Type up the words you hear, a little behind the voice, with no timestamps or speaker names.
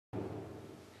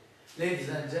Ladies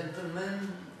and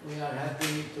gentlemen, we are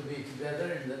happy to be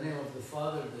together in the name of the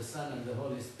Father, the Son, and the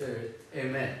Holy Spirit.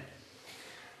 Amen.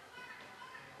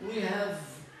 We have,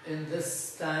 in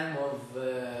this time of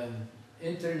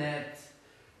internet,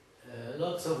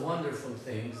 lots of wonderful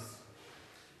things,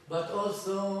 but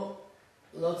also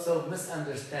lots of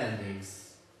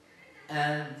misunderstandings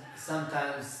and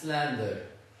sometimes slander,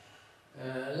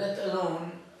 let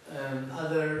alone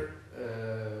other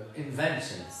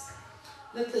inventions.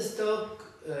 Let us talk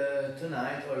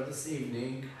tonight or this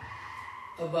evening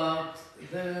about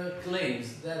the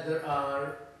claims that there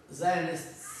are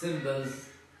Zionist symbols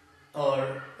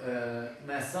or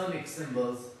Masonic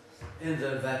symbols in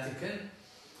the Vatican.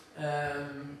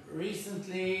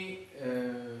 Recently,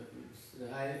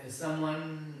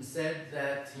 someone said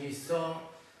that he saw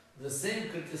the same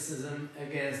criticism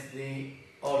against the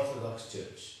Orthodox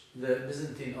Church, the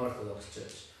Byzantine Orthodox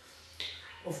Church.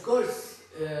 Of course,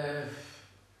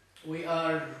 we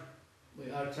are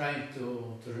trying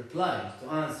to reply, to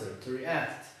answer, to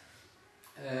react.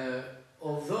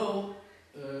 Although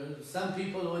some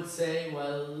people would say,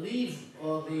 well, leave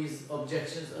all these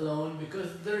objections alone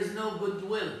because there is no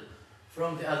goodwill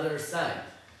from the other side.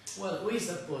 Well, we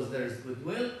suppose there is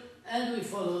goodwill, and we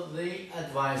follow the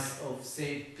advice of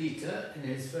St. Peter in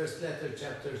his first letter,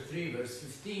 chapter 3, verse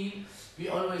 15. Be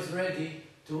always ready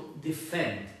to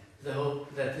defend the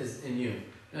hope that is in you.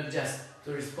 Not just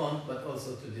to respond, but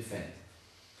also to defend.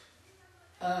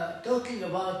 Talking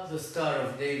about the Star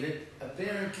of David,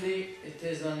 apparently it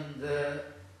is on the...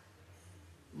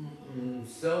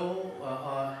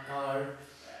 are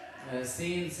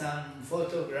seen some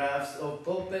photographs of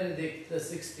Pope Benedict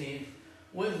XVI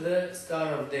with the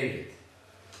Star of David.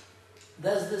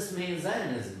 Does this mean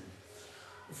Zionism?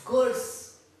 Of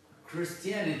course,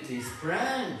 Christianity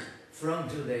sprang from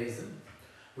Judaism,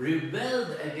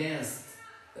 rebelled against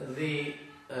the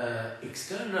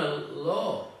external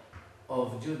law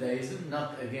of Judaism,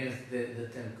 not against the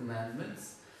Ten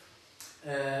Commandments.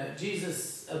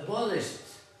 Jesus abolished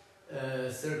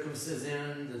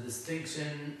circumcision, the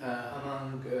distinction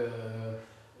among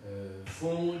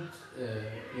food,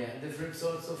 different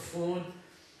sorts of food,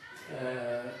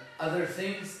 other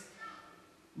things.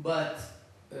 But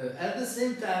at the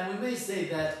same time, we may say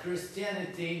that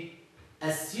Christianity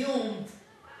assumed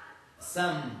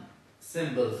some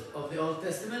symbols of the Old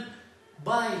Testament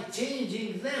by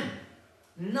changing them,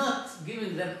 not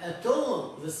giving them at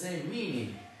all the same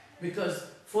meaning. Because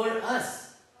for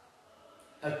us,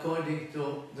 according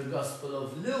to the Gospel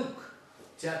of Luke,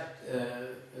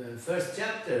 first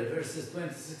chapter, verses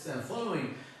 26 and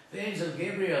following, the angel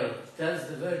Gabriel foretells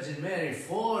the Virgin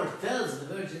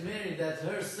Mary that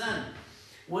her son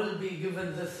will be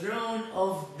given the throne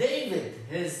of David,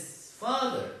 his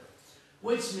father.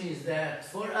 Which means that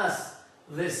for us,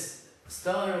 this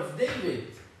Star of David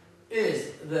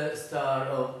is the star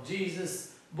of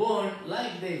Jesus, born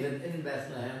like David in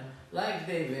Bethlehem, like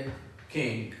David,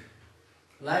 king,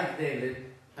 like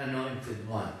David, anointed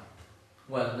one.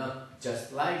 Well, not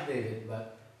just like David,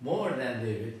 but more than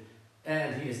David,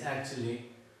 and he is actually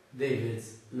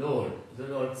David's Lord. The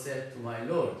Lord said to my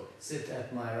Lord, sit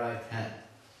at my right hand.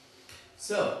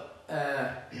 So,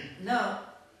 now,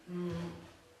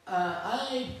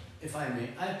 if I may,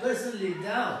 I personally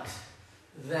doubt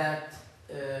that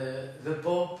the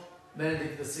Pope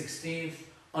Benedict XVI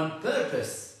on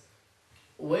purpose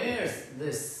wears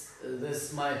this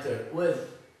mitre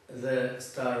with the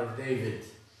Star of David.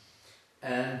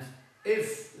 And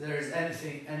if there is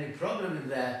any problem in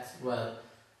that, well,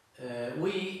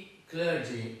 we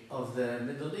clergy of the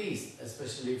Middle East,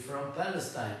 especially from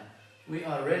Palestine, we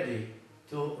are ready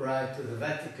to write to the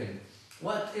Vatican.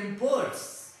 What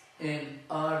imports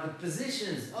are the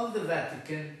positions of the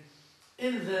Vatican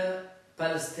in the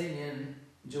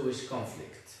Palestinian-Jewish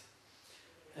conflict.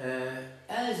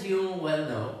 As you well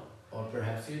know, or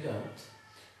perhaps you don't,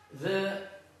 the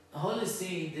Holy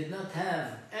See did not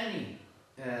have any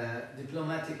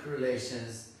diplomatic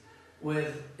relations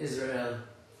with Israel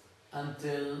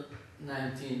until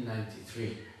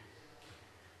 1993.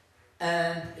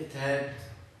 And it had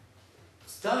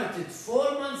started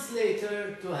 4 months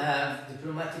later to have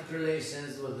diplomatic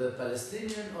relations with the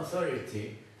Palestinian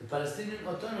Authority, the Palestinian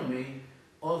Autonomy,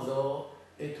 although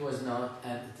it was not,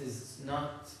 and it is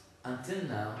not until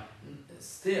now,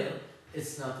 still,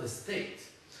 it's not a state.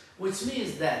 Which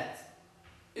means that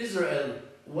Israel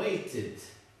waited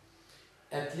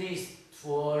at least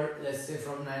for, let's say,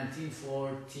 from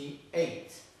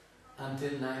 1948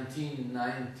 until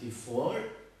 1994,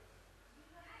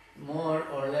 more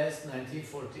or less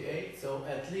 1948, so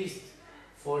at least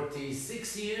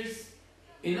 46 years,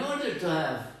 in order to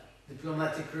have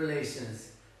diplomatic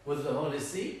relations with the Holy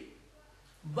See,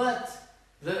 but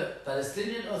the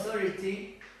Palestinian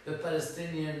Authority, the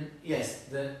Palestinian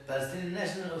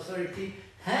National Authority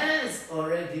has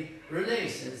already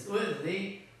relations with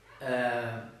the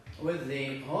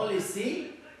Holy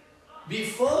See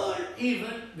before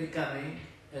even becoming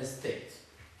a state.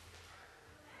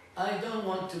 I don't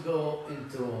want to go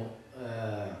into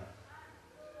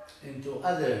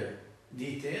other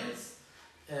details.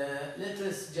 Let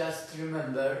us just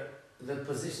remember the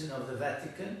position of the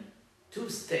Vatican: 2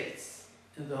 states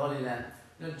in the Holy Land,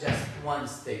 not just one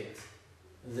state,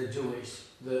 the Jewish,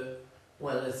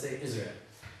 let's say Israel.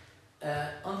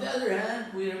 On the other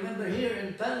hand, we remember here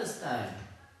in Palestine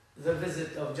the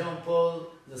visit of John Paul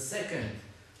II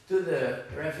to the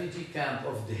refugee camp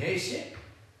of Dheisheh,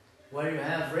 where you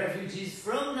have refugees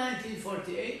from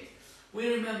 1948.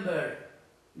 We remember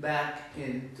back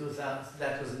in 2000,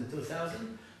 that was in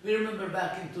 2000. We remember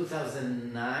back in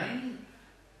 2009,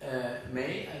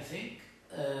 May, I think,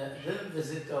 the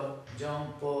visit of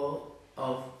Pope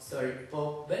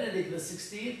Benedict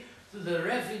XVI to the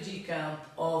refugee camp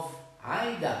of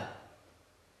Haida,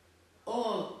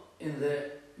 all in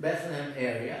the Bethlehem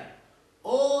area.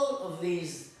 All of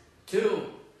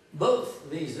both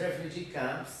these refugee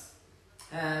camps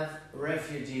have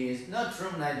refugees not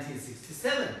from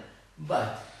 1967,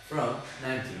 but from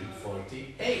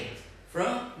 1948.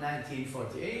 From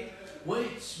 1948,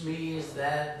 which means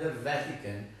that the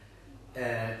Vatican,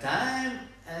 time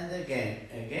and again,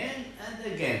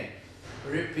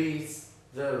 repeats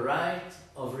the right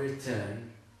of return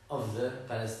of the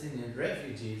Palestinian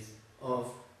refugees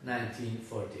of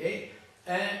 1948,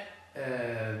 a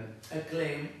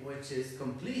claim which is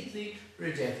completely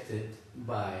rejected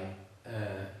by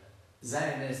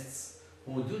Zionists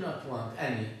who do not want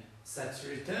any such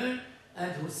return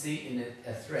and who see in it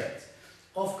a threat.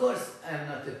 Of course, I am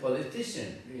not a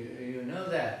politician, you know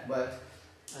that, but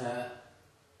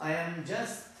I am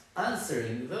just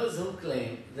answering those who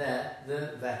claim that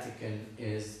the Vatican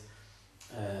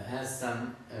has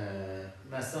some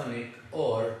Masonic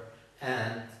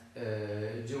and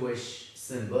Jewish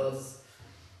symbols.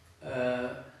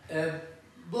 A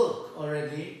book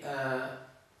already,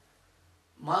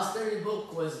 mastery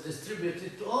book, was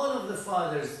distributed to all of the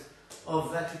fathers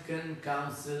of Vatican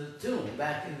Council II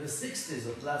back in the 60s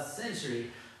of last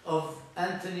century, of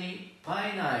Anthony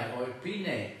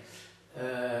Pinay,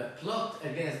 Plot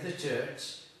Against the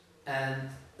Church, and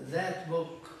that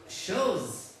book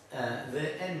shows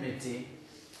the enmity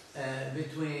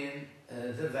between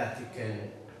the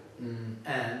Vatican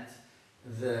and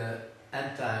the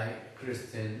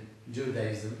anti-Christian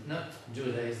Judaism, not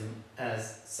Judaism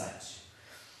as such.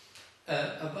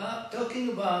 Talking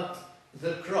about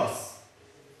the cross,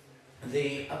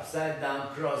 the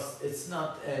upside-down cross, it's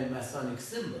not a Masonic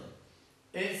symbol.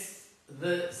 It's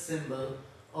the symbol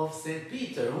of St.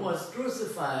 Peter, who was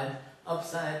crucified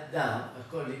upside down,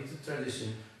 according to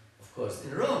tradition, of course,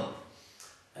 in Rome.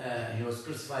 He was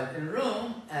crucified in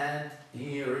Rome, and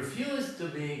he refused to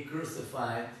be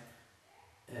crucified,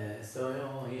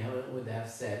 so he would have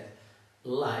said,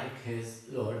 like his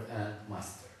Lord and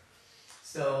Master.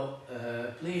 So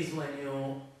please, when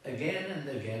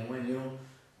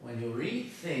you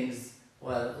read things,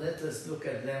 well, let us look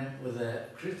at them with a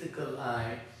critical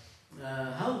eye.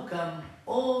 How come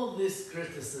all this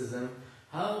criticism?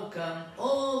 How come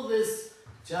all this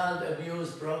child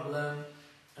abuse problem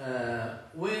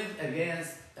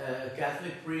against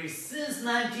Catholic priests since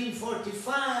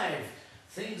 1945?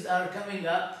 Things are coming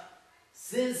up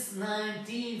since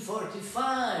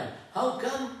 1945. How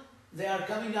come they are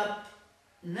coming up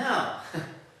now,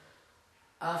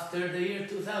 after the year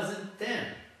 2010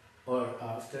 or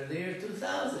after the year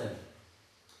 2000?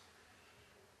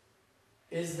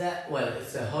 Is that, well,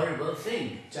 it's a horrible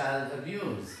thing, child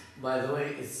abuse. By the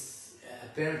way,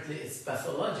 apparently it's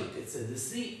pathologic, it's a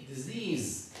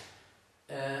disease.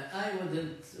 I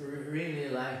wouldn't really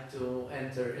like to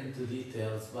enter into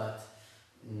details, but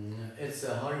it's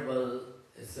a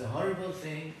horrible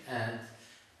thing, and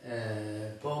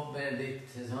Pope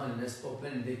Benedict, His Holiness Pope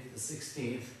Benedict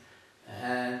XVI,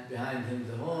 and behind him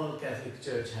the whole Catholic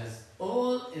Church, has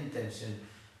all intention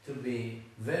to be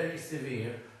very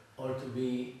severe, or to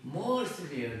be more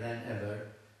severe than ever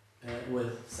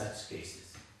with such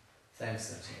cases.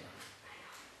 Thanks, Sachin.